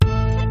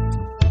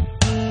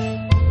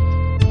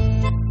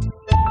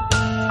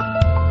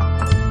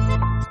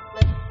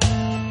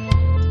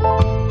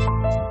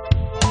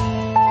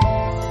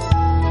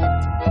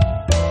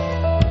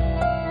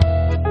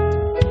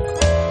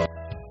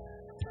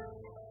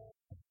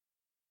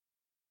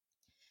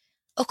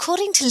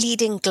According to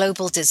leading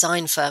global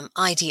design firm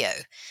IDEO,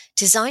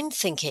 design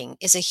thinking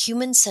is a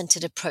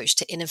human-centered approach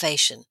to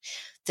innovation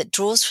that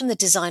draws from the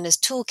designer's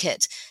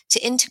toolkit to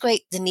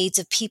integrate the needs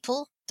of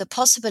people, the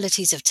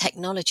possibilities of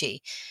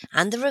technology,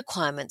 and the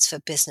requirements for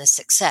business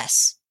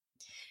success.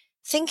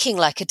 Thinking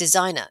like a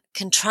designer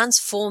can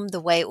transform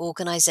the way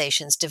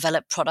organizations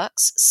develop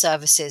products,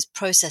 services,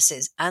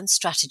 processes, and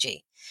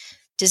strategy.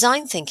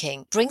 Design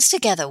thinking brings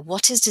together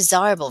what is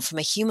desirable from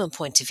a human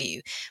point of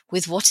view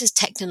with what is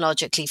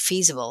technologically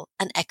feasible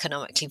and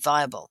economically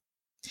viable.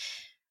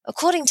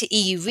 According to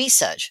EU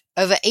research,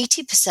 over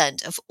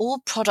 80% of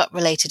all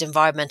product-related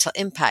environmental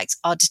impacts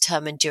are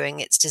determined during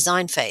its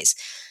design phase,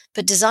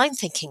 but design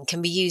thinking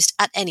can be used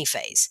at any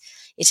phase.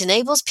 It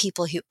enables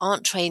people who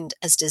aren't trained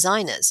as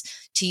designers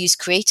to use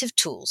creative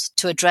tools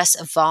to address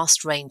a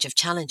vast range of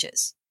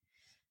challenges.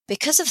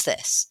 Because of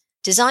this,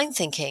 design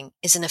thinking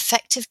is an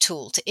effective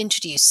tool to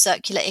introduce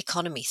circular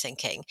economy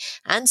thinking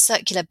and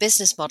circular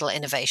business model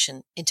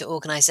innovation into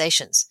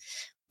organizations.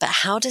 But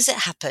how does it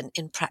happen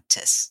in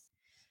practice?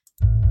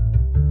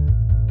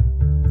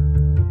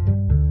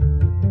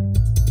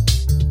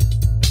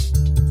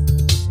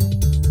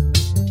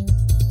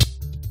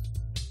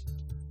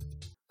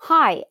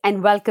 Hi,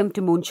 and welcome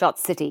to Moonshot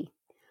City.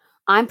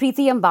 I'm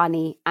Preeti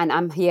Ambani, and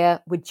I'm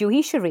here with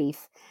Juhi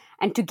Sharif,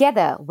 and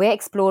together we're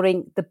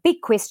exploring the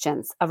big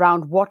questions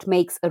around what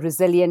makes a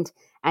resilient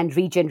and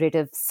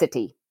regenerative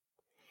city.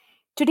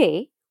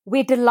 Today,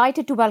 we're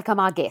delighted to welcome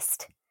our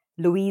guest,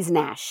 Louise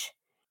Nash.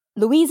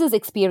 Louise's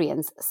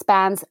experience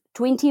spans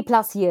 20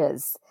 plus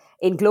years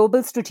in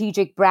global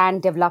strategic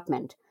brand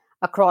development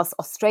across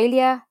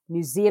Australia,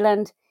 New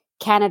Zealand,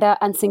 Canada,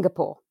 and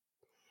Singapore.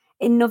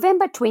 In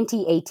November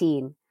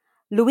 2018,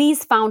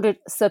 Louise founded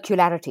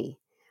Circularity,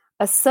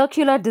 a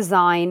circular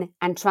design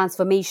and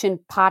transformation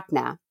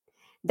partner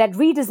that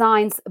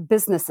redesigns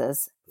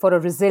businesses for a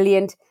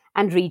resilient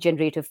and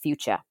regenerative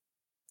future.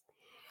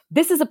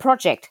 This is a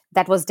project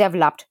that was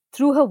developed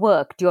through her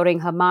work during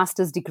her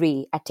master's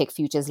degree at Tech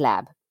Futures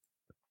Lab.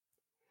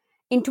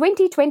 In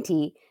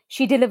 2020,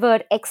 she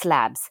delivered X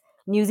Labs,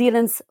 New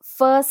Zealand's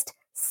first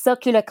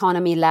circular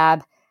economy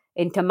lab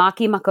in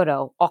Tamaki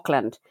Makaurau,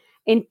 Auckland,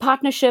 in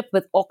partnership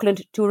with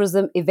Auckland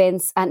Tourism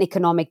Events and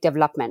Economic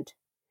Development.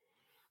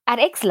 At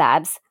X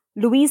Labs,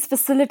 Louise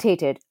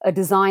facilitated a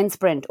design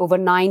sprint over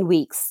 9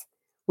 weeks,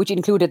 which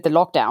included the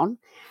lockdown,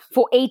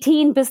 for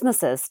 18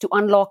 businesses to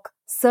unlock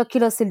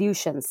circular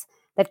solutions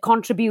that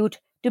contribute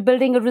to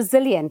building a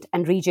resilient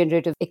and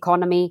regenerative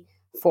economy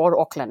for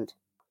Auckland.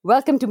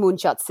 Welcome to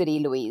Moonshot City,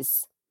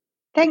 Louise.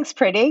 Thanks,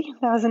 Preeti.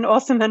 That was an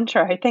awesome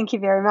intro. Thank you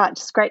very much.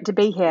 It's great to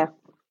be here.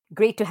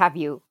 Great to have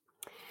you.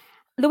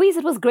 Louise,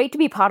 it was great to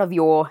be part of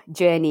your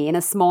journey in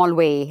a small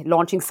way,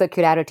 launching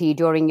Circularity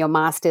during your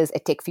master's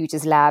at Tech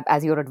Futures Lab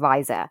as your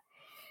advisor.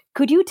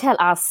 Could you tell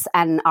us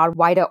and our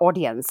wider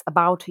audience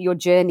about your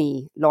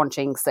journey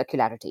launching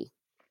Circularity?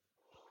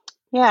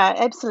 Yeah,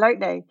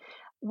 absolutely.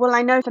 Well,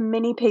 I know for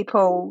many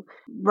people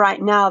right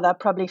now, they're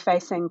probably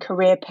facing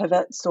career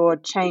pivots or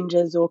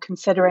changes or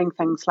considering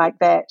things like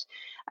that.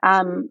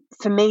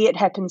 For me, it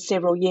happened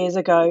several years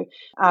ago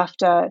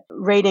after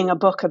reading a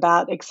book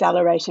about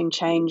accelerating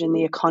change in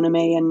the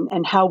economy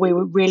and how we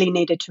really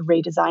needed to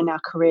redesign our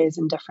careers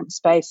in different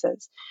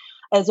spaces.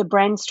 As a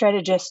brand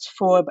strategist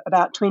for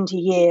about 20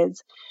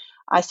 years,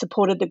 I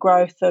supported the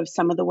growth of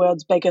some of the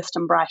world's biggest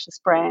and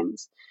brightest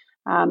brands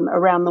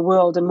around the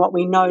world, and what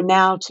we know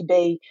now to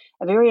be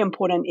a very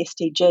important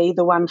SDG,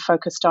 the one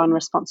focused on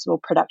responsible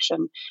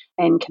production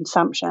and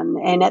consumption.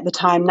 And at the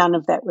time, none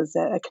of that was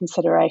a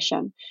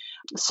consideration.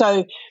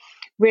 So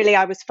really,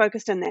 I was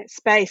focused in that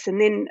space. And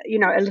then,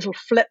 a little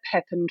flip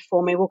happened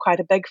for me, well,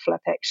 quite a big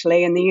flip,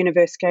 actually. And the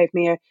universe gave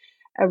me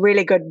a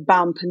really good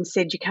bump and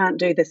said, you can't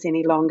do this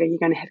any longer. You're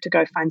going to have to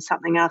go find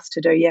something else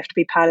to do. You have to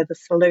be part of the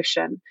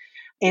solution.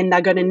 And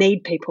they're going to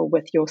need people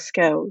with your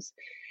skills.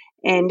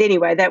 And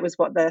anyway, that was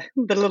what the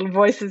little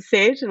voices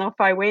said, and off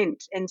I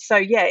went. And so,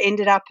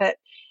 ended up at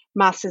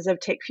Masters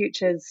of Tech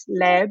Futures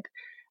Lab.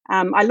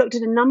 I looked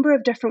at a number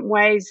of different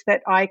ways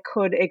that I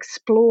could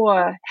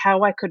explore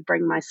how I could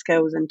bring my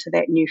skills into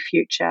that new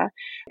future.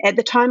 At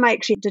the time, I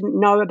actually didn't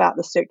know about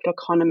the circular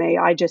economy.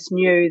 I just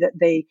knew that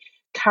the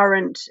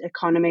current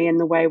economy and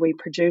the way we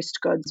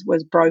produced goods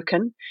was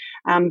broken,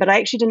 but I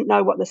actually didn't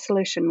know what the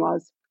solution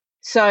was.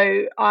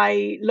 So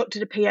I looked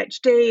at a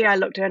PhD, I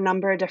looked at a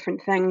number of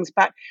different things,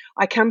 but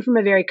I come from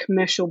a very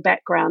commercial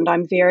background.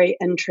 I'm very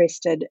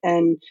interested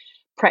in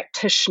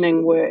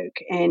practicing work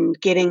and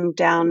getting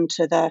down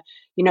to the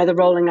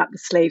rolling up the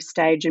sleeve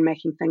stage and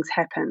making things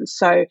happen.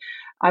 So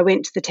I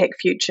went to the Tech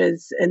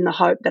Futures in the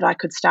hope that I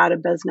could start a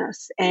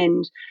business.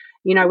 And,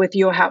 with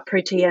your help,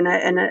 Preeti, and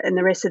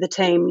the rest of the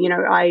team,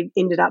 I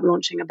ended up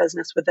launching a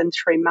business within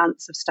 3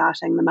 months of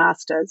starting the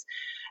Masters.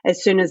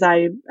 As soon as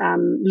I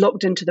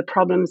looked into the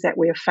problems that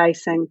we were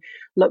facing,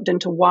 looked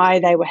into why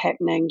they were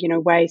happening,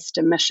 waste,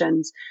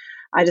 emissions,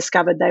 I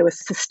discovered they were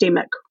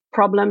systemic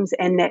problems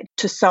and that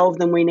to solve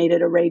them, we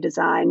needed a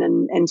redesign,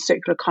 and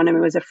circular economy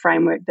was a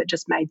framework that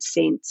just made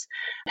sense.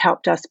 It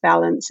helped us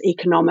balance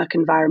economic,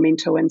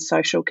 environmental, and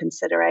social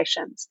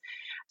considerations.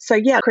 So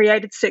yeah,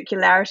 created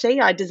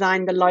circularity. I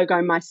designed the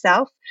logo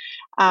myself,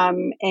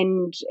 and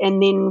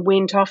then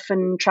went off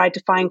and tried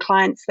to find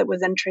clients that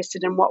was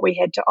interested in what we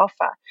had to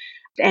offer.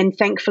 And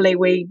thankfully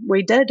we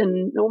did,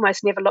 and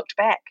almost never looked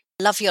back.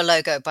 Love your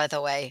logo, by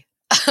the way.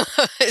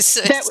 It's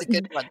a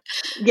good one.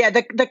 Yeah,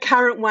 the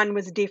current one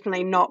was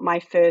definitely not my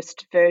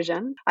first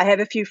version. I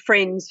have a few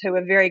friends who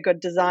are very good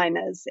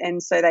designers,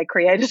 and so they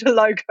created a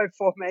logo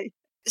for me.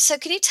 So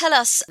can you tell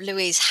us,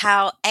 Louise,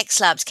 how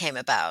XLabs came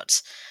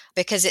about?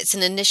 Because it's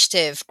an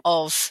initiative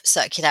of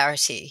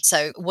circularity.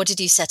 So what did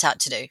you set out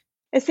to do?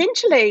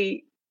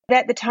 Essentially,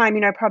 at the time,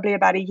 probably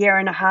about a year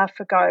and a half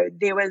ago,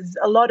 there was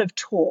a lot of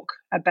talk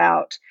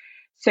about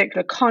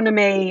circular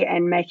economy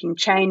and making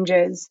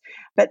changes,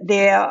 but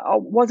there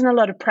wasn't a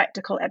lot of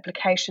practical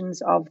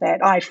applications of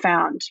that, I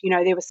found.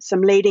 There was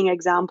some leading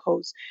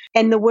examples.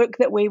 And the work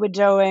that we were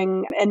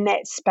doing in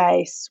that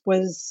space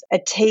was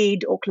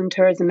TEED, Auckland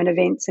Tourism and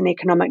Events and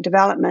Economic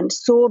Development,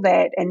 saw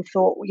that and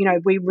thought,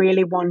 we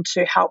really want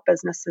to help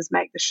businesses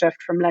make the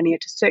shift from linear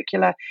to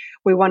circular.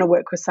 We want to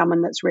work with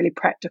someone that's really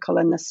practical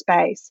in this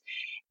space.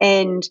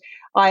 And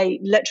I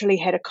literally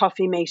had a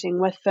coffee meeting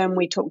with them.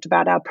 We talked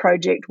about our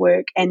project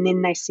work, and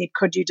then they said,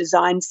 could you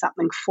design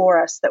something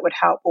for us that would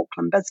help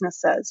Auckland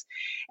businesses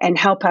and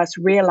help us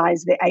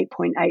realize the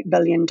 $8.8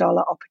 billion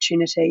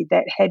opportunity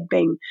that had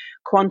been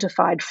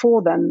quantified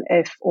for them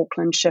if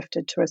Auckland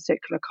shifted to a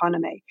circular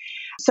economy.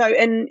 So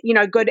in,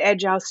 good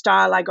agile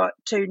style, I got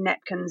 2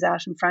 napkins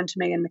out in front of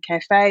me in the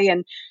cafe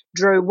and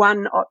drew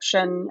one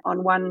option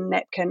on one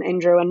napkin and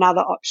drew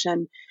another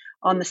option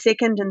on the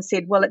second and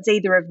said, well, it's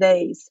either of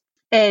these.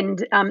 And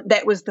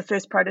that was the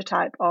first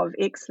prototype of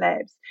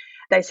XLabs.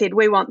 They said,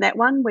 we want that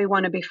one. We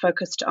want to be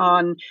focused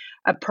on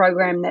a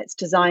program that's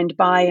designed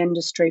by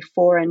industry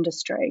for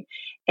industry.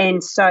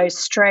 And so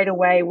straight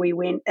away, we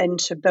went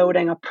into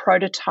building a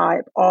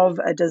prototype of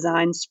a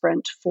design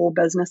sprint for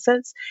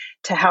businesses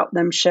to help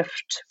them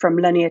shift from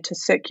linear to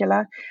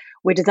circular.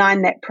 We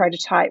designed that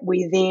prototype.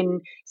 We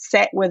then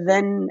sat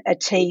within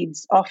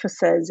TEED's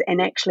offices and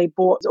actually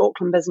brought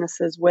Auckland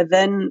businesses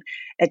within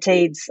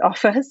TEED's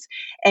office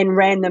and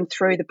ran them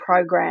through the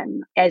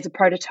program as a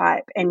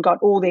prototype and got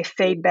all their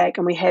feedback.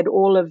 And we had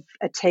all of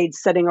TEED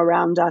sitting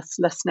around us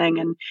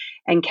listening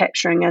and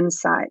capturing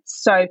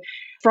insights. So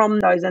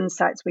from those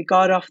insights we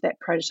got off that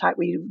prototype,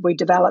 we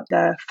developed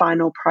a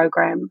final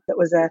program that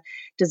was a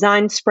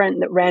design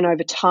sprint that ran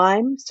over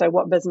time. So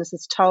what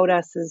businesses told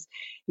us is,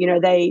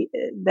 they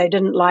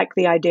didn't like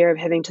the idea of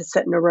having to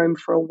sit in a room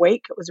for a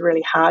week. It was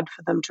really hard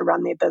for them to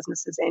run their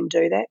businesses and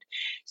do that.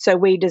 So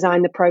we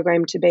designed the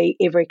program to be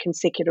every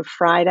consecutive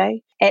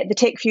Friday. At the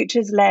Tech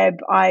Futures Lab,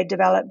 I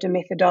developed a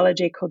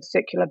methodology called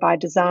Circular by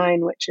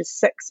Design, which is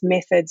 6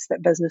 methods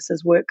that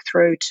businesses work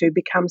through to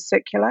become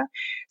circular.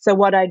 So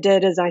what I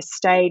did is I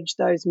staged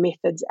those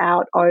methods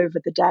out over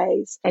the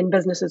days, and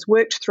businesses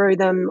worked through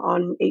them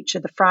on each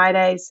of the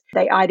Fridays.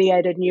 They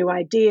ideated new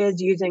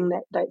ideas using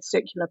that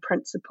circular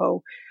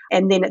principle.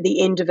 And then at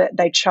the end of it,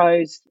 they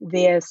chose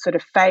their sort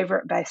of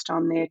favorite based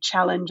on their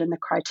challenge and the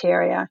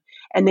criteria.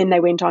 And then they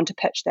went on to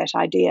pitch that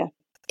idea.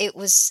 It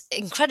was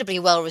incredibly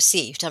well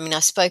received. I mean,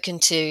 I've spoken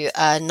to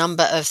a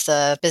number of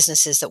the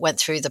businesses that went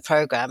through the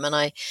program, and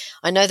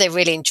I know they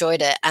really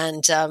enjoyed it.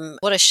 And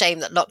what a shame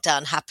that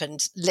lockdown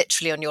happened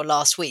literally on your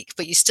last week,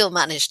 but you still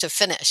managed to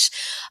finish.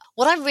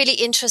 What I'm really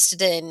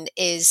interested in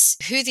is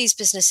who these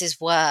businesses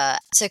were.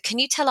 So can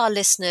you tell our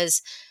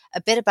listeners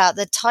a bit about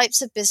the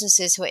types of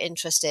businesses who are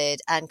interested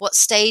and what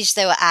stage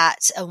they were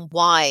at and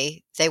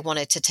why they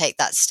wanted to take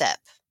that step?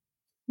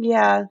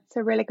 Yeah, it's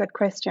a really good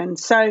question.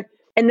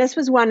 And this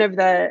was one of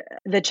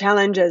the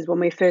challenges when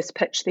we first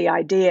pitched the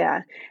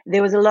idea.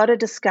 There was a lot of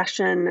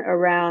discussion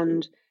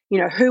around,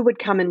 who would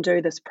come and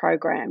do this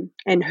program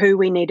and who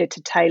we needed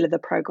to tailor the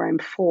program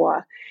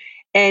for.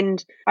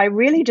 And I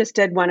really just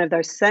did one of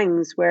those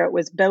things where it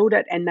was build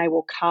it and they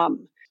will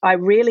come. I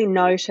really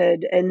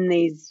noted in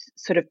these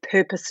sort of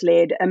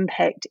purpose-led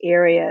impact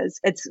areas,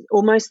 it's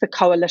almost the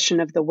coalition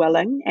of the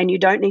willing, and you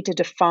don't need to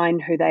define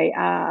who they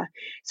are.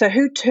 So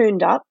who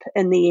turned up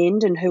in the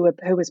end and who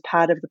was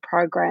part of the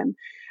program?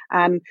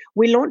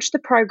 We launched the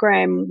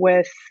program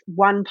with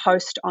one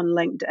post on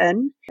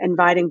LinkedIn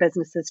inviting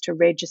businesses to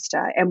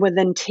register, and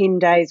within 10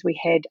 days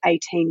we had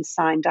 18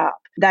 signed up.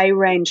 They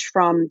range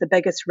from the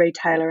biggest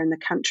retailer in the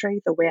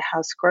country, the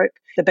Warehouse Group,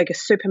 the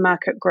biggest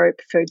supermarket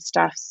group,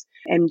 Foodstuffs,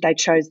 and they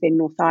chose their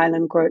North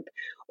Island group,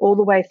 all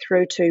the way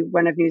through to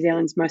one of New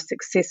Zealand's most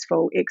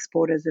successful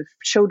exporters of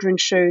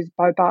children's shoes,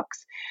 Bobox.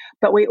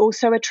 But we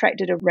also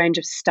attracted a range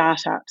of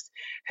startups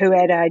who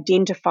had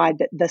identified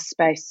that this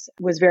space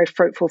was very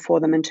fruitful for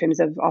them in terms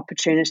of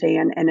opportunity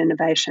and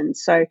innovation.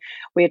 So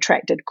we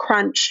attracted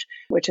Crunch,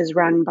 which is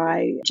run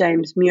by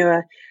James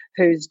Muir,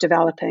 who's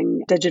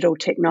developing digital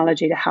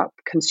technology to help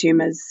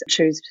consumers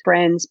choose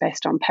brands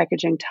based on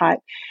packaging type.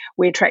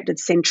 We attracted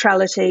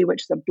Centrality,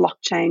 which is a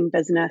blockchain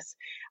business,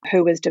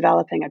 who was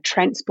developing a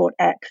transport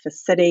app for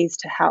cities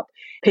to help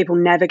people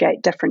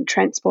navigate different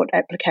transport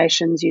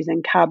applications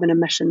using carbon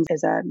emissions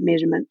as a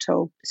measurement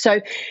tool. So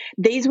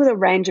these were the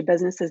range of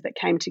businesses that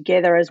came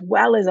together, as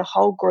well as a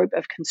whole group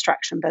of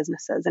construction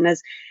businesses. And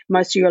as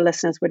most of your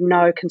listeners would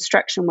know,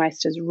 construction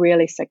waste is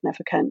really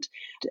significant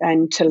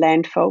and to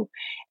landfill.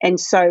 And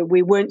so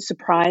we weren't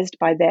surprised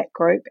by that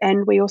group.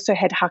 And we also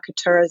had Haka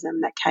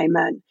Tourism that came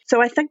in.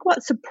 So I think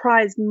what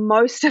surprised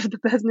most of the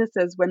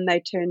businesses when they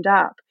turned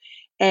up,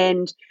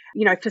 and,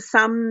 for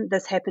some,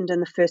 this happened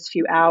in the first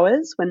few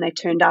hours when they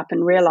turned up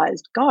and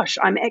realized, gosh,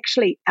 I'm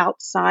actually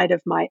outside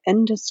of my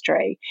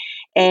industry.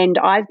 And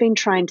I've been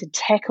trying to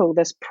tackle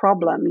this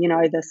problem,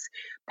 this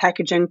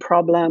packaging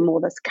problem or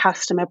this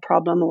customer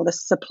problem or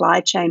this supply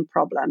chain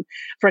problem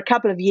for a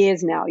couple of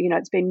years now.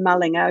 It's been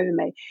mulling over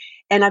me.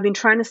 And I've been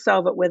trying to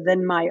solve it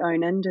within my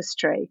own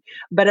industry.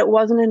 But it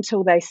wasn't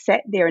until they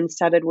sat there and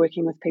started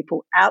working with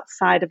people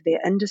outside of their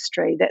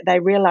industry that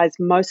they realized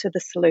most of the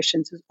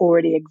solutions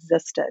already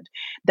existed.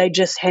 They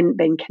just hadn't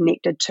been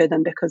connected to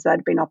them because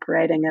they'd been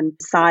operating in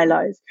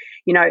silos.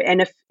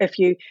 And if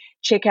you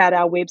check out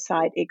our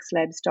website,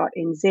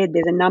 xlabs.nz,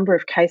 there's a number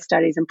of case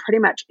studies, and pretty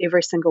much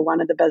every single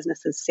one of the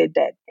businesses said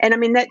that. And I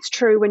mean, that's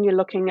true when you're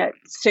looking at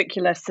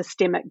circular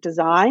systemic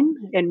design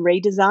and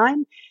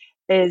redesign,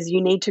 is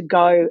you need to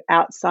go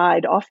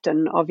outside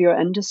often of your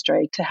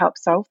industry to help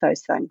solve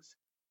those things.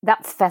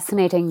 That's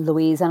fascinating,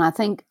 Louise, and I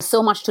think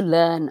so much to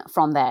learn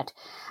from that.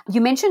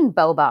 You mentioned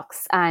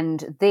Bobucks,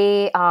 and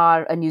they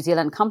are a New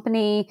Zealand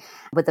company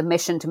with a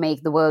mission to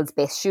make the world's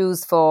best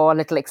shoes for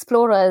little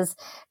explorers.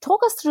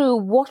 Talk us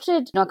through, what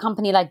did a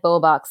company like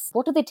Bobucks,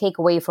 what did they take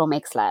away from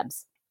X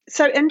Labs?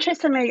 So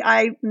interestingly,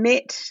 I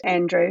met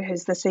Andrew,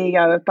 who's the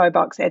CEO of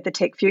Bobucks, at the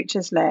Tech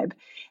Futures Lab.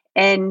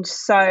 And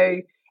so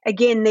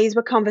again, these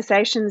were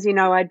conversations,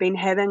 I'd been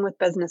having with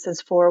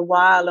businesses for a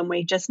while, and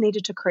we just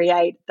needed to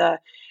create the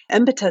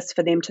impetus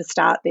for them to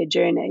start their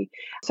journey.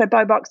 So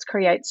Bobucks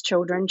creates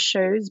children's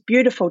shoes,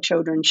 beautiful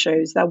children's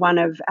shoes. They're one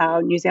of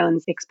our New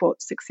Zealand's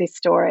export success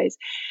stories.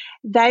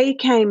 They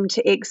came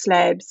to X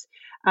Labs.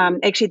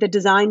 Actually, the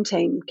design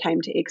team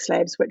came to X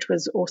Labs, which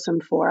was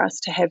awesome for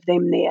us to have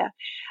them there.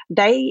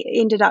 They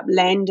ended up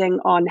landing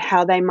on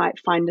how they might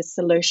find a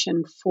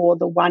solution for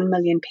the 1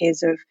 million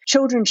pairs of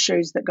children's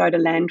shoes that go to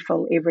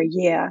landfill every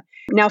year.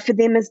 Now, for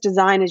them as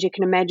designers, you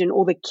can imagine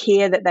all the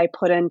care that they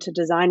put into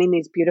designing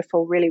these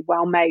beautiful, really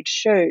well-made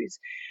shoes,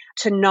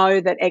 to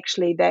know that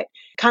actually that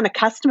kind of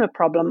customer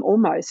problem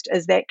almost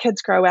is that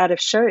kids grow out of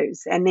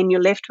shoes, and then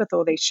you're left with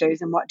all these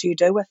shoes, and what do you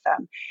do with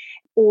them?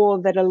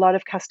 Or that a lot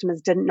of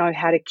customers didn't know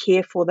how to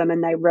care for them,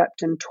 and they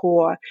ripped and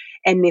tore,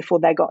 and therefore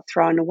they got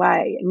thrown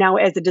away. Now,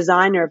 as a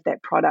designer of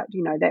that product,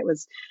 that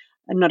was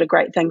not a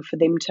great thing for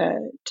them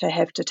to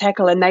have to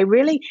tackle. And they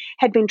really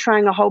had been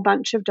trying a whole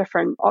bunch of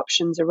different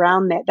options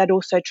around that. They'd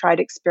also tried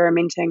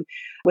experimenting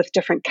with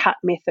different cut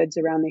methods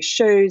around their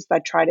shoes. They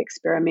tried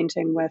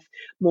experimenting with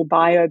more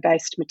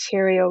bio-based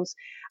materials.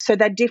 So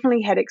they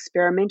definitely had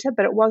experimented,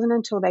 but it wasn't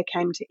until they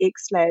came to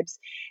X Labs,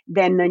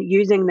 then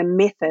using the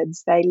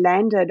methods, they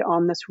landed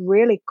on this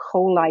really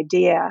cool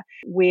idea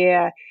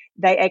where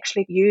they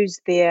actually use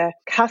their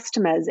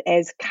customers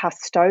as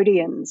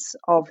custodians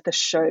of the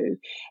shoe.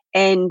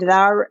 And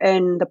they're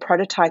in the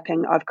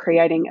prototyping of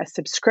creating a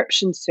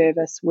subscription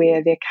service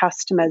where their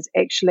customers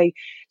actually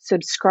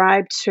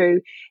subscribe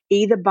to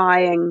either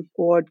buying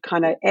or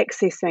kind of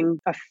accessing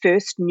a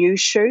first new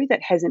shoe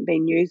that hasn't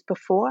been used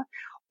before,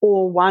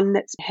 or one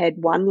that's had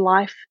one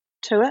life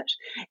to it,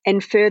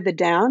 and further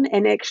down,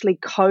 and actually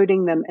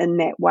coding them in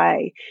that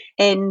way,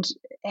 and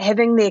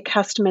having their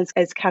customers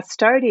as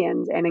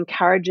custodians and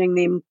encouraging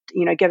them,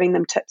 giving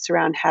them tips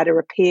around how to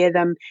repair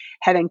them,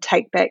 having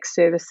take back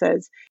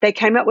services. They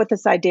came up with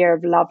this idea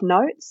of love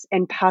notes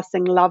and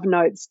passing love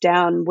notes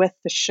down with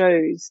the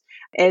shoes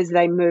as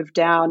they move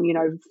down,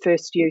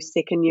 first use,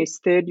 second use,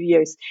 third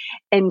use.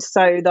 And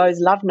so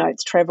those love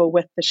notes travel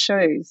with the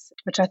shoes,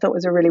 which I thought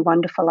was a really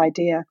wonderful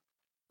idea.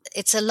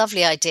 It's a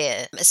lovely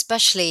idea,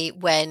 especially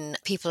when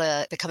people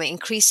are becoming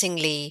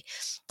increasingly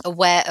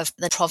aware of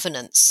the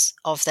provenance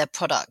of their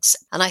products.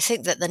 And I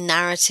think that the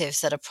narrative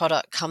that a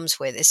product comes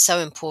with is so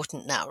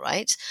important now,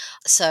 right?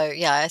 So,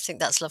 yeah, I think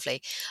that's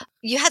lovely.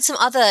 You had some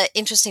other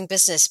interesting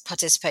business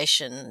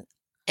participation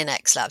in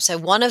X Lab. So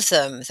one of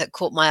them that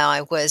caught my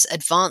eye was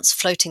advanced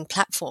floating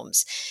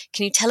platforms.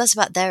 Can you tell us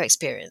about their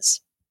experience?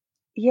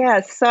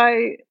 Yeah,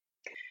 so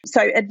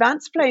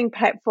advanced floating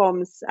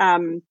platforms,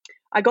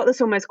 I got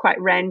this almost quite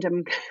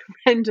random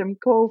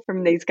call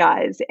from these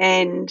guys,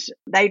 and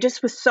they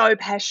just were so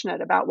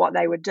passionate about what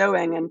they were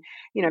doing,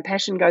 and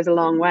passion goes a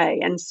long way.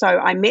 And so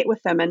I met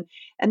with them, and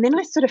then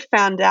I sort of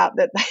found out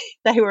that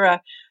they were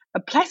a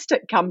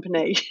plastic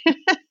company,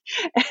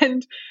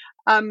 and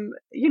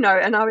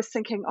and I was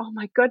thinking, oh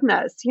my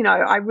goodness,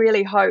 I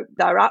really hope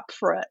they're up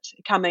for it,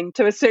 coming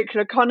to a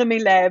circular economy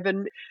lab,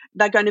 and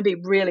they're going to be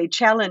really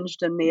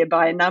challenged in there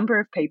by a number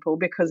of people,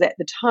 because at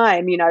the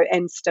time,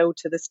 and still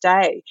to this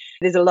day,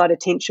 there's a lot of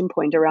tension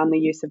point around the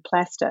use of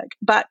plastic.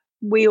 But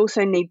we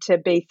also need to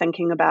be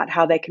thinking about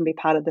how they can be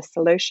part of the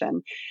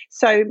solution.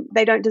 So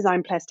they don't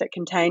design plastic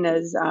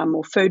containers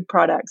or food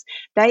products.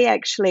 They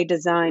actually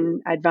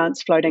design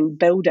advanced floating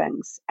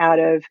buildings out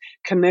of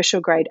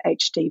commercial grade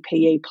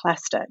HDPE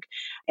plastic.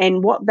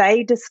 And what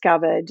they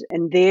discovered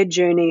in their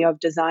journey of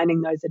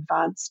designing those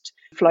advanced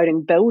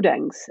floating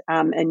buildings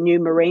in new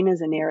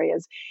marinas and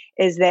areas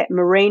is that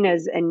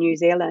marinas in New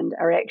Zealand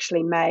are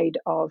actually made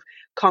of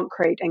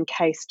concrete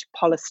encased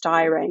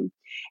polystyrene.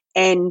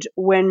 And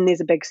when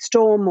there's a big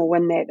storm or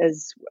when that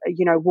is,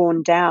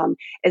 worn down,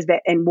 is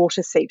that and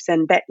water seeps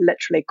in, that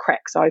literally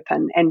cracks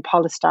open. And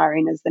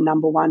polystyrene is the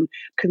number one,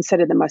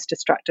 considered the most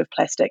destructive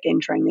plastic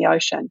entering the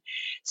ocean.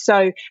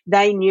 So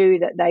they knew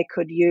that they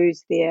could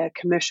use their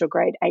commercial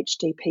grade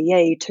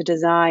HDPE to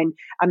design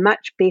a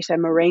much better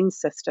marine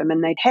system.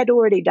 And they had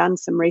already done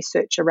some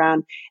research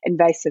around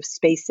invasive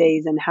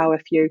species and how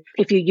if you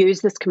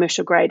use this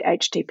commercial grade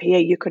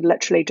HDPE, you could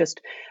literally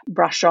just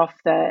brush off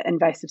the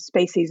invasive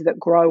species that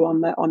grow on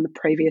the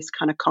previous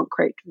kind of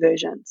concrete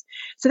versions.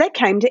 So they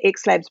came to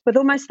X Labs with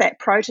almost that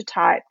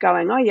prototype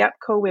going, oh, yep,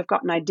 cool, we've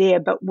got an idea,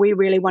 but we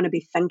really want to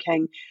be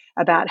thinking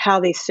about how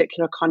these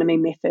circular economy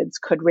methods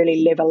could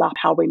really level up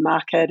how we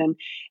market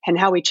and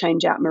how we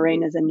change out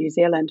marinas in New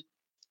Zealand.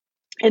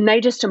 And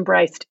they just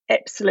embraced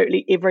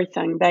absolutely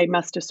everything. They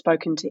must have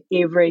spoken to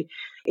every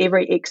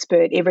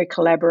expert, every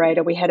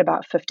collaborator. We had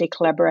about 50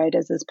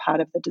 collaborators as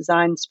part of the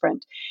design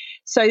sprint.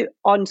 So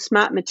on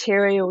smart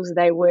materials,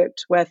 they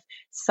worked with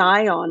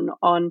Scion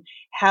on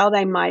how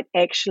they might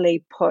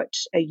actually put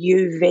a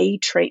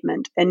UV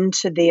treatment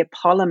into their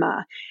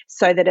polymer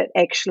so that it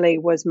actually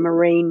was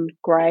marine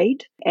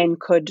grade and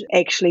could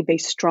actually be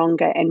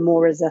stronger and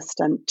more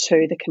resistant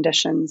to the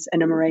conditions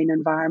in a marine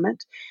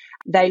environment.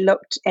 They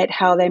looked at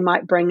how they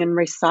might bring in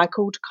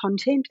recycled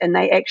content, and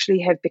they actually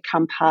have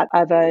become part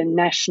of a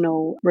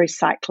national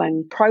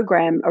recycling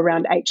program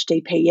around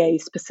HDPE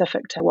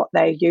specific to what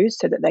they use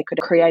so that they could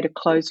create a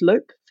closed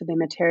loop for their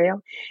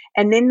material.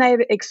 And then they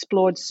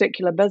explored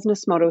circular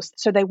business models.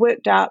 So they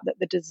worked out that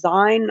the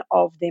design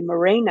of their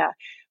marina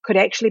could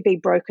actually be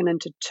broken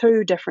into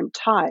two different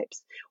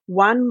types.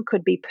 One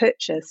could be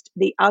purchased,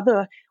 the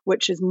other,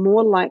 which is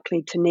more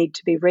likely to need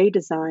to be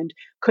redesigned,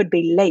 could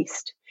be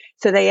leased.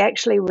 So they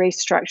actually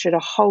restructured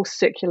a whole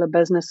circular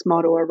business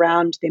model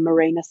around their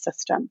marina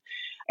system.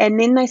 And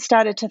then they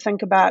started to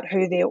think about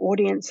who their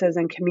audiences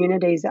and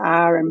communities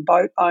are and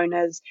boat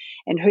owners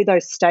and who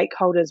those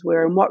stakeholders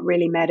were and what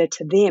really mattered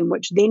to them,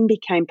 which then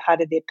became part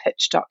of their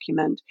pitch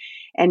document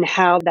and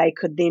how they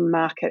could then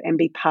market and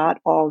be part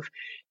of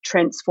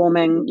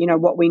transforming,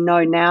 what we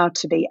know now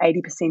to be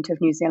 80% of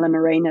New Zealand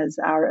marinas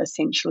are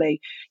essentially,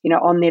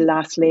 on their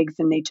last legs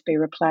and need to be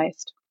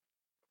replaced.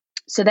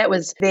 So that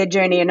was their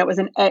journey, and it was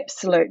an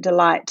absolute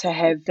delight to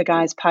have the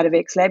guys part of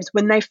X Labs.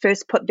 When they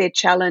first put their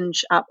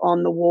challenge up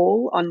on the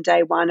wall on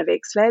day one of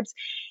X Labs,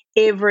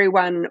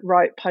 everyone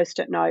wrote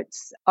post-it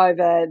notes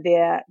over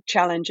their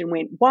challenge and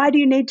went, why do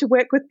you need to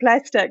work with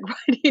plastic? Why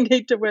do you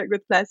need to work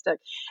with plastic?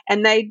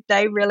 And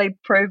they really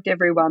proved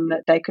everyone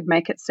that they could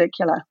make it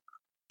circular.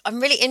 I'm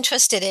really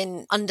interested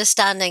in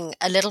understanding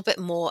a little bit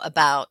more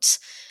about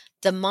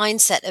the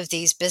mindset of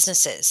these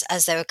businesses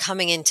as they were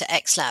coming into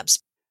X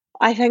Labs.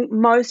 I think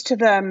most of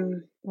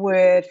them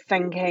were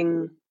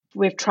thinking,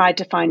 we've tried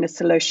to find a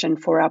solution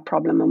for our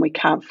problem and we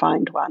can't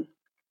find one.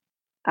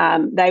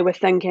 They were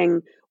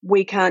thinking,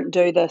 we can't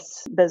do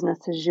this business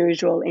as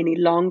usual any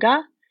longer,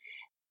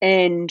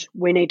 and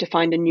we need to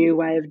find a new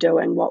way of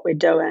doing what we're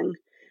doing.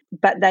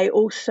 But they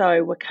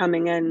also were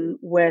coming in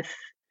with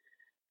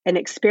an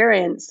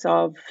experience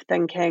of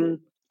thinking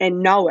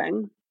and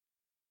knowing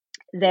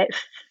that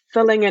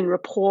filling in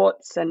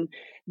reports and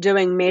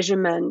doing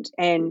measurement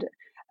and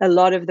a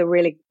lot of the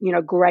really,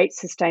 great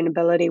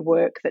sustainability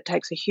work that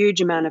takes a huge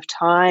amount of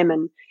time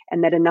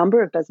and that a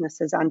number of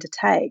businesses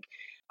undertake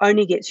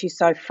only gets you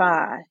so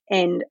far.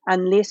 And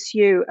unless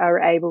you are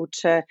able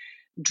to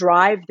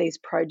drive these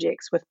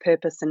projects with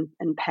purpose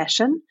and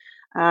passion,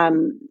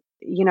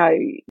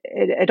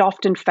 it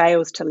often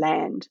fails to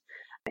land.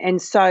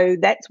 And so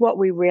that's what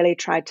we really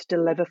tried to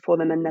deliver for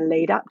them in the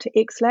lead up to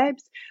X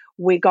Labs.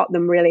 We got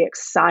them really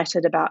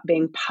excited about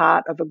being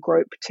part of a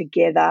group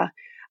together.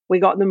 We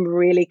got them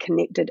really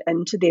connected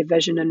into their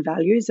vision and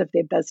values of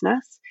their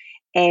business,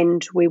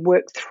 and we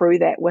worked through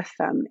that with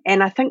them.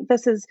 And I think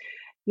this is,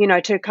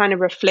 to kind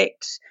of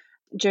reflect,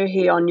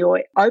 Juhi, on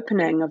your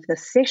opening of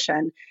this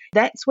session,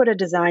 that's what a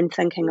design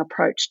thinking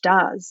approach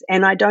does.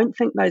 And I don't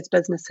think those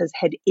businesses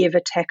had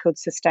ever tackled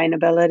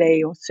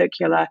sustainability or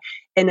circular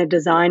in a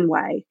design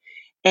way.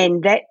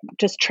 And that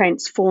just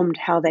transformed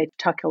how they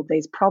tackled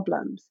these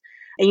problems.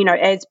 And,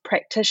 as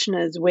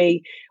practitioners,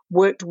 we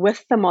worked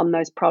with them on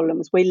those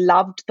problems. We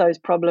loved those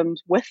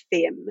problems with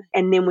them,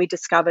 and then we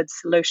discovered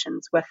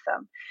solutions with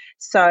them.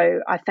 So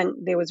I think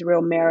there was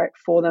real merit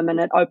for them, and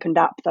it opened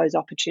up those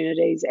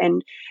opportunities.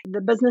 And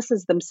the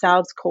businesses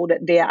themselves called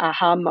it their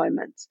aha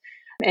moments.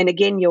 And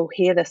again, you'll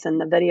hear this in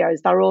the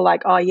videos. They're all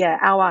like, oh yeah,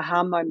 our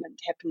aha moment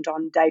happened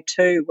on day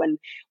 2 when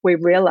we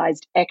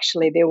realized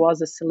actually there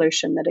was a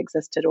solution that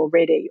existed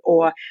already,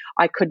 or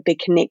I could be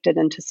connected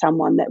into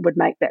someone that would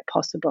make that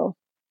possible.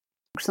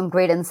 Some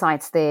great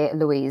insights there,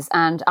 Louise.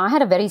 And I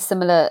had a very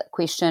similar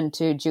question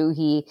to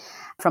Juhi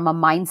from a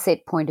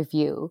mindset point of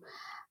view.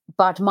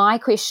 But my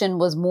question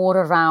was more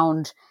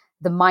around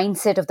the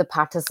mindset of the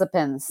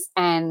participants.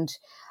 And,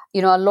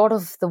 you know, a lot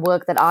of the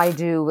work that I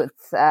do with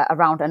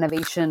around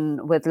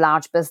innovation with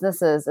large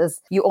businesses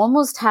is you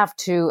almost have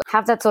to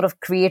have that sort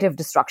of creative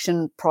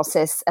destruction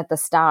process at the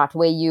start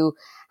where you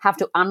have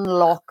to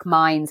unlock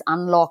minds,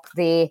 unlock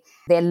their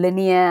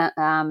linear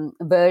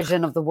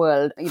version of the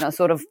world, you know,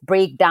 sort of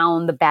break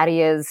down the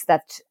barriers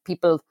that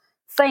people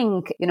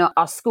think, you know,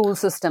 our school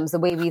systems, the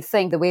way we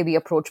think, the way we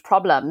approach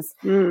problems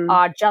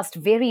are just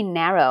very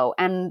narrow.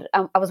 And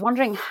I was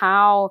wondering,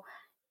 how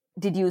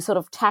did you sort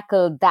of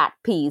tackle that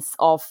piece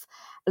of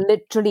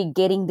literally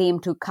getting them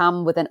to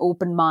come with an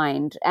open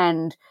mind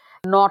and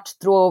not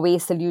throw away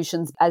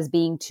solutions as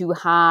being too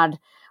hard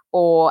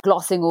or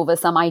glossing over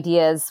some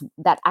ideas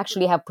that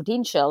actually have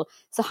potential?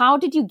 So how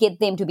did you get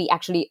them to be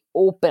actually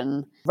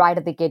open right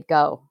at the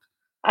get-go?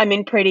 I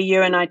mean, Preeti,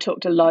 you and I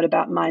talked a lot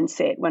about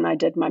mindset when I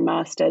did my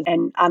master's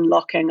and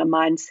unlocking a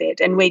mindset.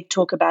 And we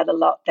talk about a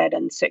lot that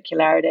in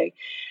Circularity.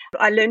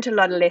 I learned a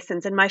lot of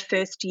lessons. In my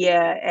first year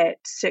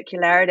at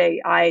Circularity,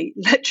 I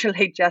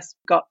literally just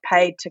got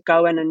paid to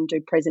go in and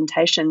do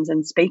presentations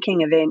and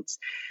speaking events.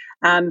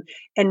 And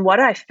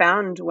what I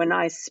found when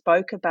I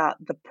spoke about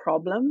the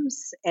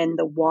problems and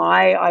the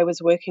why I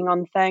was working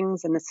on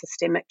things and the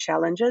systemic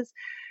challenges,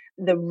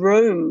 the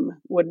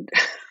room would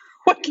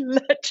would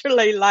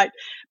literally, like,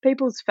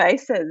 people's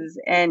faces,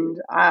 and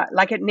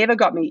like, it never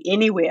got me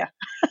anywhere.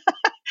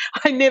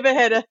 I never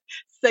had a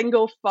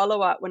single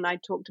follow-up when I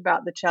talked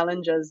about the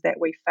challenges that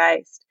we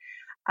faced.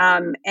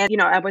 And, you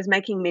know, I was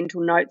making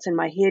mental notes in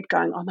my head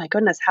going, oh my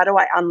goodness, how do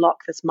I unlock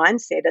this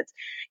mindset? It's,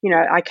 you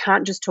know, I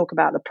can't just talk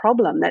about the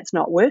problem. That's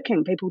not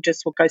working. People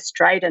just will go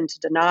straight into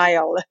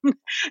denial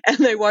and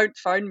they won't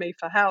phone me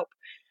for help.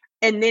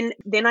 And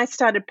then I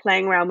started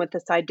playing around with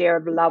this idea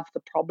of love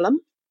the problem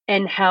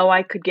and how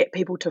I could get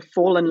people to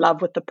fall in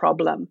love with the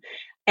problem.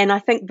 And I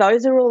think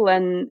those are all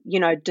in, you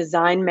know,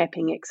 design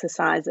mapping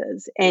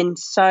exercises. And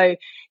so,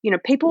 you know,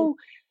 people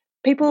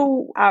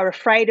are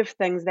afraid of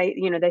things. They,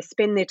 you know, they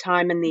spend their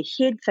time in their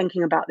head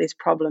thinking about these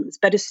problems.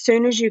 But as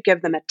soon as you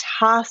give them a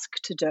task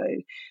to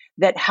do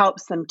that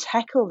helps them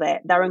tackle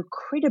that, they're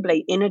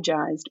incredibly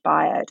energized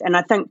by it. And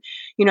I think,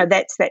 you know,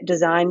 that's that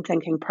design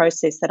thinking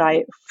process that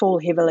I fall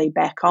heavily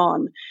back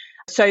on.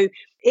 So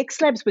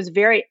XLabs was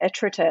very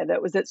iterative.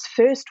 It was its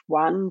first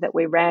one that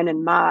we ran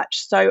in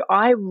March. So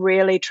I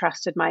really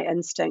trusted my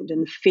instinct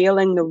in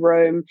feeling the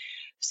room,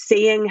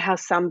 seeing how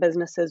some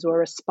businesses were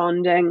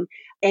responding,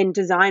 and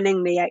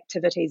designing the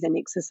activities and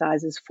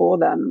exercises for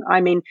them.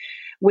 I mean,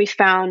 we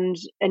found,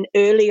 and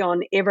early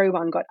on,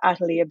 everyone got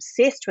utterly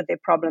obsessed with their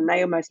problem.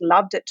 They almost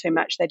loved it too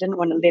much. They didn't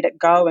want to let it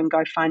go and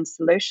go find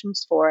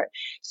solutions for it.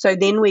 So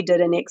then we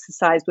did an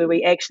exercise where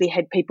we actually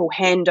had people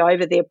hand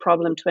over their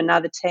problem to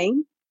another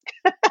team.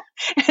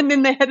 And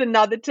then they had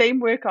another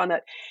team work on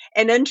it.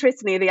 And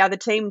interestingly, the other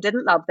team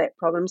didn't love that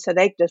problem, so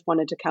they just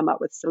wanted to come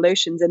up with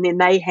solutions, and then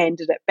they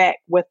handed it back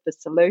with the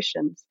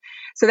solutions.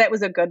 So that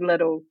was a good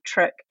little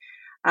trick.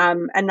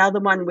 Another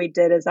one we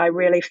did is I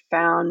really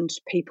found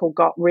people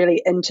got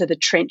really into the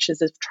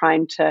trenches of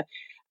trying to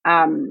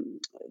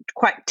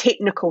quite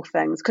technical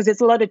things, because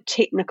there's a lot of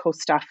technical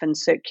stuff in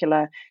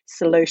circular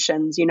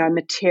solutions, you know,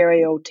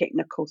 material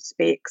technical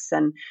specs,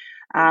 and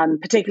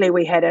particularly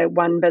we had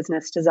one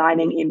business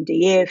designing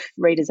MDF,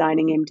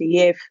 redesigning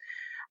MDF.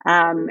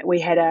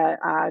 We had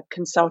a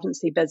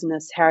consultancy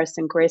business,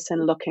 Harrison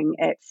Gresson, looking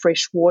at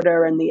fresh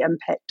water and the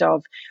impact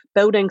of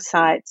building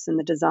sites and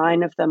the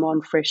design of them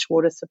on fresh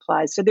water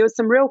supplies. So there was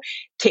some real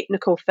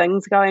technical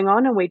things going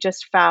on, and we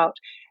just felt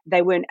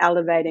they weren't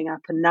elevating up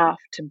enough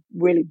to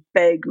really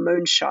big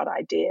moonshot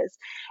ideas.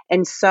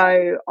 And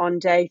so on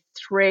day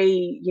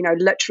 3, you know,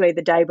 literally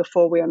the day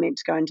before we were meant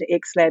to go into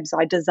XLabs,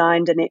 I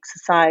designed an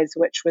exercise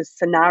which was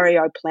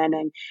scenario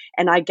planning.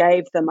 And I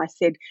gave them, I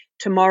said,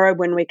 tomorrow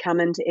when we come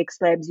into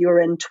XLabs,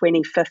 you're in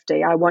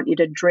 2050. I want you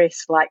to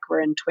dress like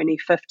we're in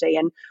 2050.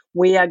 And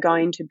we are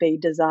going to be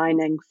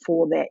designing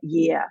for that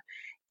year.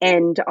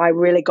 And I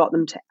really got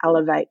them to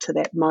elevate to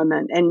that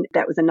moment. And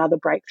that was another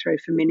breakthrough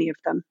for many of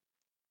them.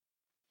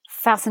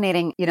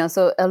 Fascinating. You know,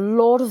 so a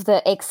lot of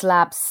the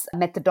XLabs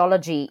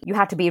methodology, you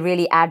had to be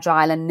really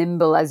agile and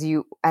nimble as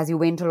you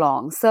went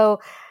along. So,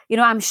 you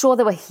know, I'm sure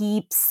there were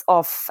heaps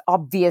of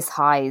obvious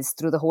highs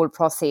through the whole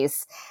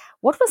process.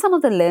 What were some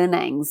of the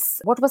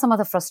learnings? What were some of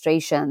the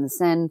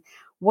frustrations? And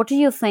what do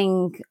you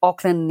think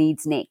Auckland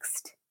needs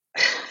next?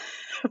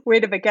 Where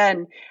to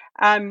begin?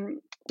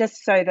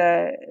 Just so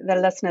the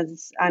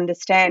listeners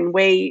understand,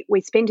 we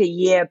spent a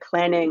year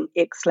planning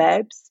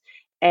XLabs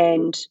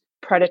and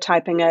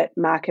prototyping it,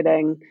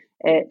 marketing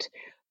it.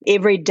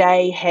 Every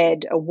day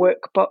had a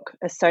workbook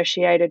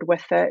associated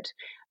with it.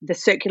 The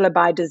Circular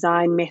by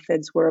Design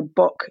methods were a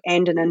book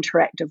and an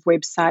interactive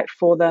website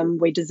for them.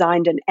 We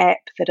designed an app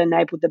that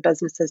enabled the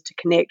businesses to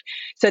connect.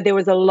 So there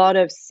was a lot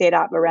of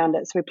setup around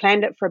it. So we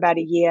planned it for about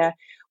a year.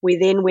 We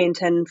then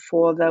went in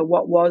for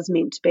what was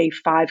meant to be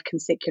 5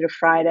 consecutive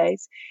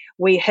Fridays.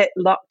 We hit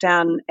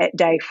lockdown at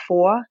day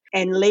 4,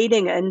 and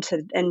leading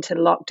into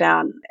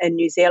lockdown in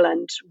New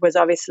Zealand was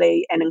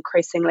obviously an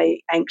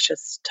increasingly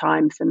anxious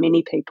time for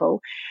many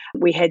people.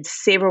 We had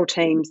several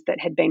teams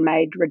that had been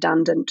made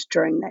redundant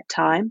during that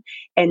time,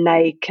 and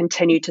they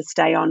continued to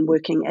stay on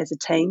working as a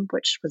team,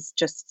 which was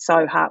just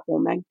so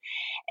heartwarming.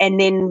 And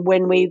then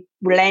when we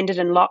landed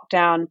in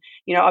lockdown,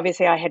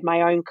 obviously I had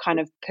my own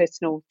kind of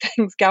personal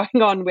things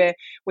going on where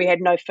we had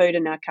no food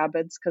in our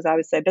cupboards because I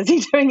was so busy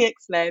doing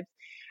XLabs.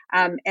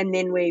 And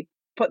then we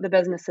put the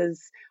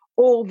businesses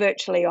all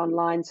virtually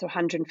online, so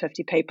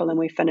 150 people, and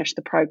we finished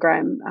the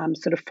program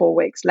sort of 4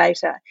 weeks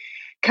later.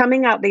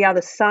 Coming out the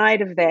other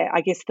side of that,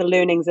 I guess the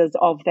learnings is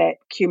of that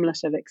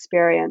cumulative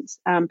experience.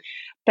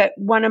 But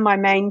one of my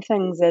main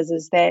things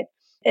is that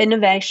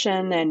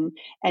innovation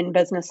and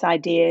business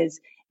ideas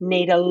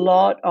need a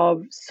lot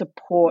of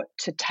support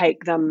to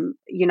take them,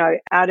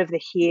 out of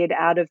the head,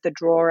 out of the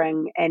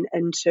drawing, and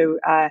into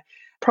a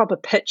proper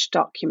pitch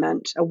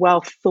document, a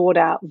well thought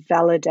out,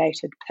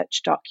 validated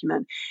pitch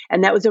document.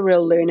 And that was a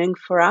real learning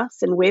for us.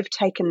 And we've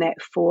taken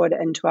that forward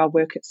into our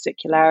work at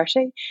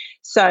Circularity.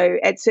 So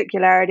at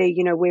Circularity,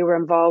 we were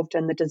involved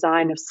in the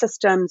design of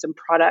systems and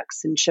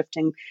products and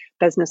shifting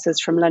businesses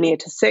from linear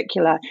to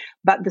circular.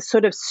 But the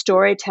sort of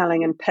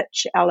storytelling and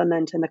pitch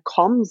element and the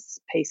comms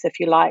piece, if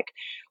you like,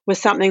 was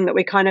something that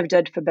we kind of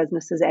did for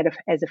businesses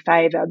as a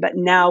favor. But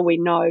now we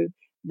know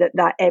that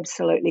they're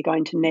absolutely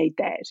going to need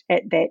that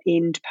at that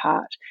end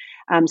part.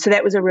 So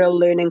that was a real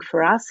learning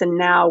for us. And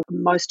now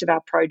most of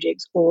our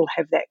projects all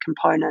have that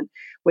component.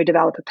 We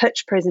develop a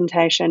pitch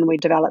presentation, we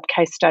develop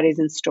case studies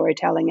and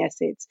storytelling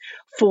assets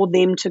for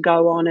them to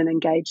go on and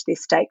engage their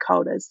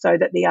stakeholders so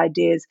that the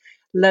ideas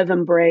live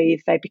and breathe,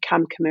 they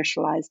become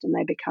commercialized and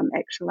they become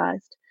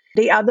actualized.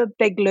 The other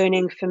big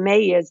learning for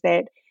me is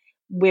that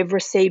we've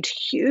received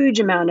huge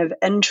amount of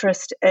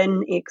interest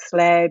in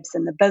XLabs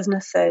and the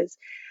businesses,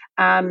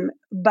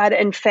 but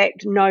in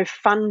fact, no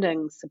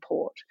funding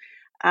support.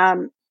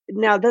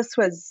 Now, this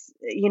was,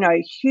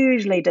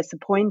 hugely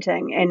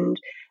disappointing. And,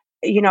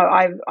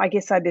 I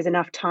guess there's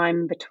enough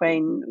time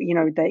between,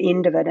 the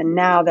end of it and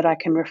now that I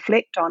can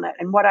reflect on it.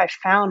 And what I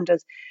found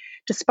is,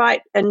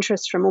 despite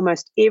interest from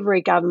almost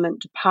every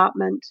government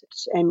department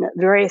and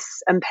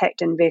various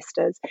impact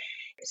investors,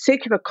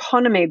 circular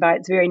economy by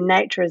its very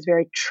nature is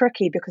very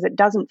tricky because it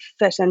doesn't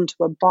fit into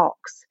a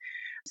box.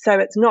 So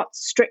it's not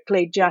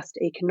strictly just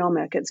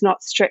economic, it's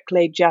not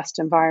strictly just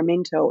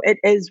environmental. It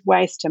is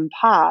waste in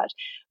part,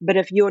 but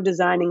if you're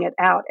designing it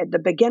out at the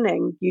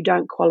beginning, you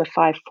don't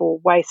qualify for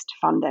waste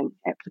funding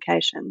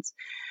applications.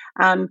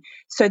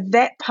 So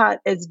that part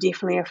is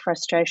definitely a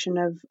frustration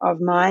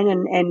of mine,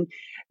 and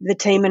the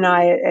team and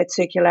I at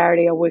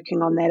Circularity are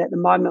working on that at the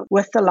moment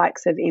with the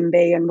likes of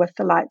MB and with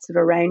the likes of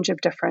a range of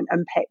different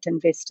impact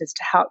investors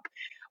to help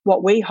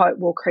what we hope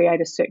will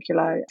create a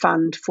circular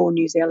fund for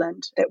New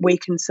Zealand that we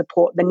can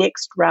support the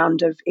next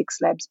round of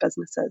XLabs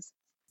businesses.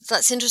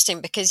 That's interesting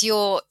because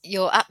you're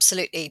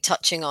absolutely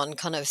touching on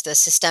kind of the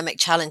systemic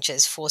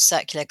challenges for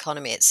circular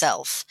economy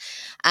itself.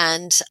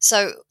 And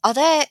so are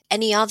there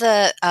any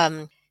other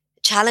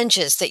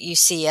challenges that you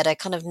see at a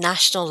kind of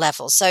national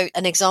level? So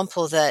an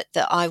example that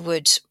I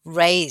would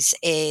raise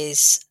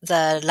is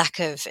the lack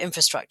of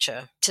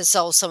infrastructure to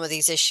solve some of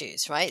these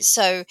issues, right?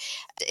 So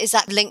is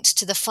that linked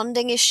to the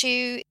funding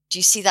issue? Do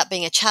you see that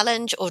being a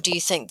challenge, or do you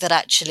think that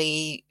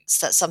actually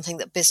that's something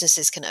that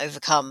businesses can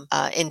overcome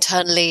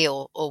internally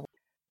or?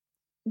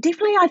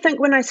 Definitely, I think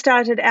when I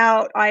started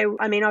out,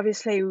 I mean,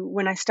 obviously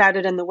when I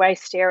started in the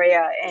waste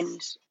area,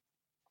 and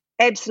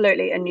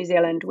absolutely in New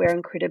Zealand, we're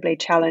incredibly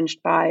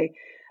challenged by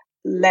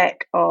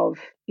lack of,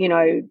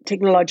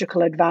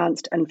 technological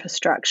advanced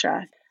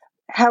infrastructure.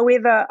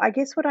 However, I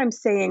guess what I'm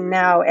seeing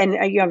now, and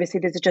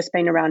obviously there's just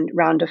been a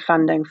round of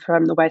funding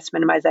from the Waste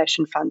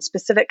Minimisation Fund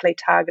specifically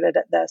targeted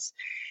at this.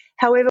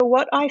 However,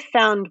 what I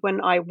found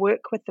when I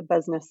work with the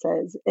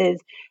businesses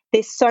is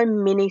there's so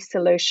many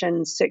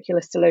solutions,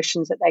 circular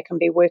solutions that they can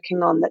be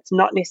working on that's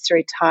not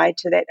necessarily tied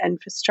to that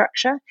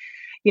infrastructure.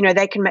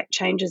 They can make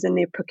changes in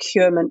their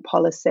procurement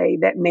policy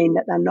that mean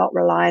that they're not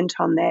reliant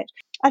on that.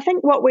 I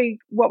think what we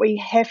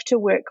have to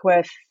work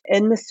with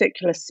in the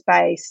circular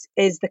space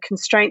is the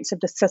constraints of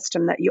the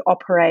system that you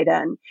operate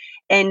in.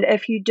 And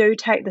if you do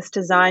take this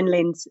design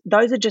lens,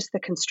 those are just the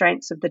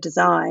constraints of the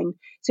design.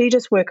 So you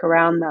just work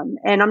around them.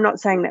 And I'm not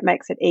saying that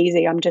makes it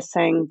easy. I'm just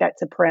saying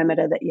that's a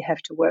parameter that you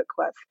have to work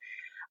with.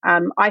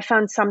 I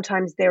found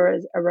sometimes there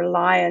is a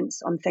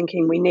reliance on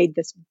thinking we need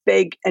this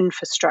big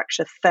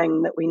infrastructure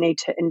thing that we need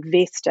to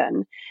invest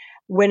in,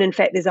 when in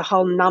fact there's a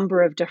whole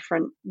number of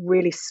different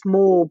really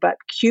small but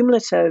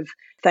cumulative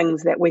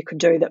things that we could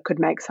do that could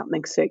make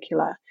something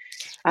circular.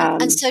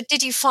 And so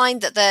did you find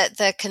that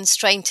the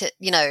constraint,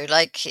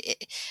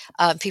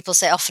 people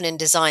say often in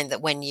design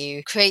that when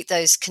you create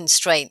those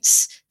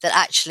constraints, that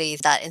actually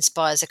that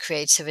inspires a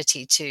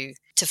creativity to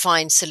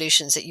find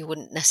solutions that you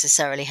wouldn't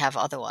necessarily have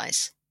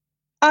otherwise?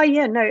 Oh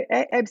yeah, no,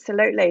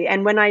 absolutely.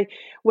 And when I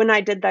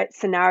did that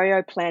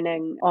scenario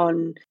planning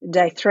on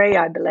day 3,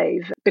 I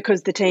believe,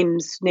 because the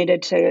teams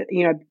needed to,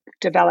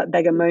 develop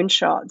bigger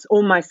moonshots,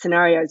 all my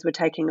scenarios were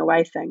taking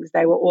away things.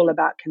 They were all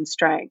about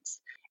constraints.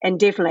 And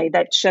definitely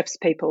that shifts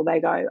people. They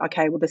go,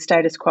 okay, well, the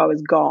status quo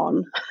is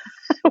gone.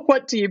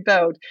 What do you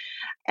build?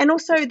 And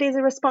also there's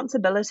a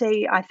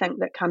responsibility, I think,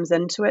 that comes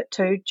into it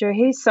too,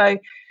 Juhi. So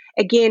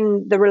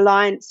again, the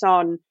reliance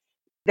on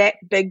that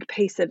big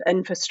piece of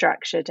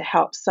infrastructure to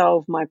help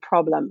solve my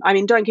problem. I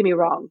mean, don't get me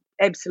wrong.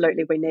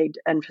 Absolutely, we need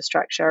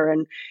infrastructure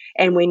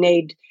and we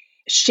need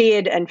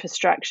shared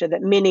infrastructure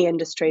that many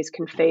industries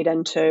can feed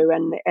into,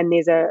 and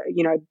there's a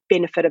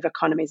benefit of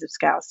economies of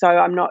scale. So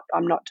I'm not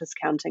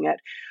discounting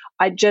it.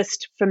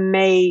 For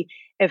me,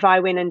 if I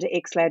went into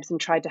X Labs and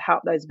tried to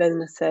help those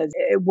businesses,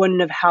 it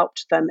wouldn't have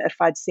helped them if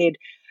I'd said,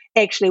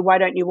 actually, why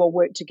don't you all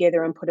work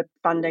together and put a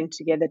funding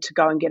together to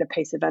go and get a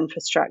piece of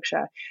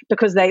infrastructure?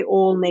 Because they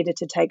all needed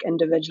to take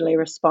individually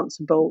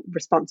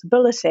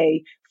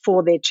responsibility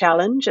for their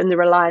challenge, and the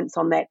reliance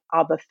on that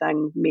other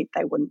thing meant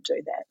they wouldn't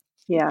do that.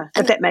 Yeah,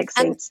 if that makes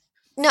sense.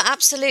 No,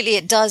 absolutely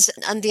it does.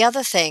 And the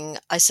other thing,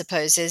 I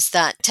suppose, is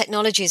that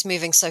technology is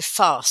moving so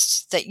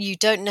fast that you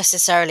don't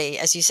necessarily,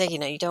 as you say,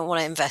 you don't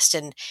want to invest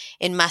in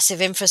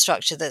massive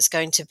infrastructure that's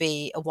going to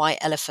be a white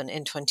elephant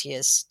in 20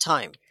 years'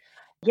 time.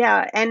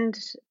 Yeah, and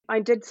I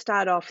did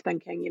start off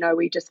thinking,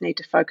 we just need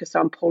to focus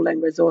on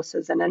pooling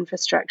resources and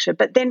infrastructure.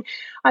 But then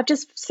I've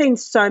just seen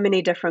so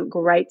many different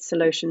great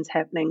solutions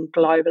happening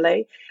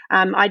globally.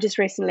 I just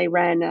recently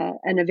ran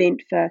an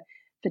event for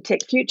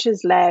Tech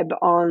Futures Lab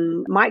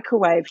on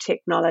microwave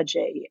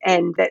technology,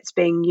 and that's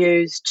being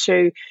used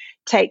to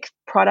take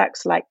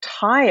products like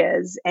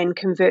tires and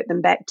convert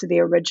them back to the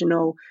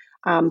original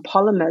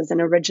polymers and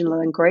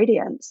original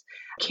ingredients,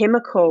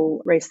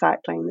 chemical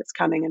recycling that's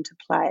coming into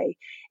play,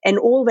 and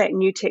all that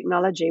new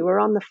technology. We're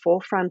on the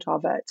forefront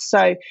of it.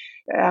 So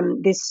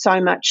there's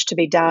so much to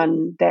be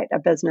done that a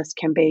business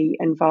can be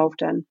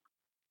involved in.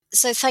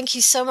 So thank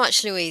you so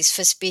much, Louise,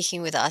 for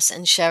speaking with us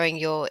and sharing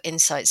your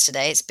insights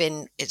today. It's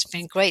been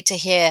great to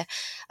hear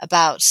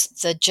about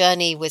the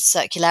journey with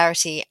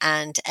circularity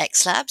and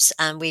X Labs,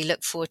 and we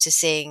look forward to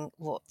seeing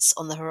what's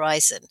on the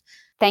horizon.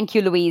 Thank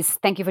you, Louise.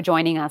 Thank you for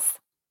joining us.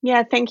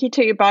 Yeah, thank you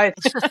to you both.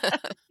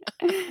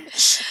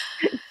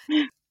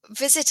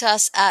 Visit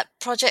us at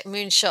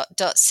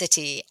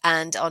projectmoonshot.city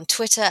and on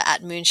Twitter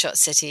at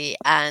moonshotcity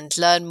and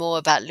learn more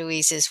about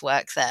Louise's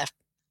work there.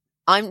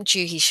 I'm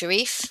Juhi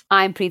Sharif.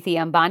 I'm Preeti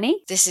Ambani.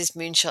 This is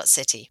Moonshot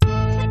City.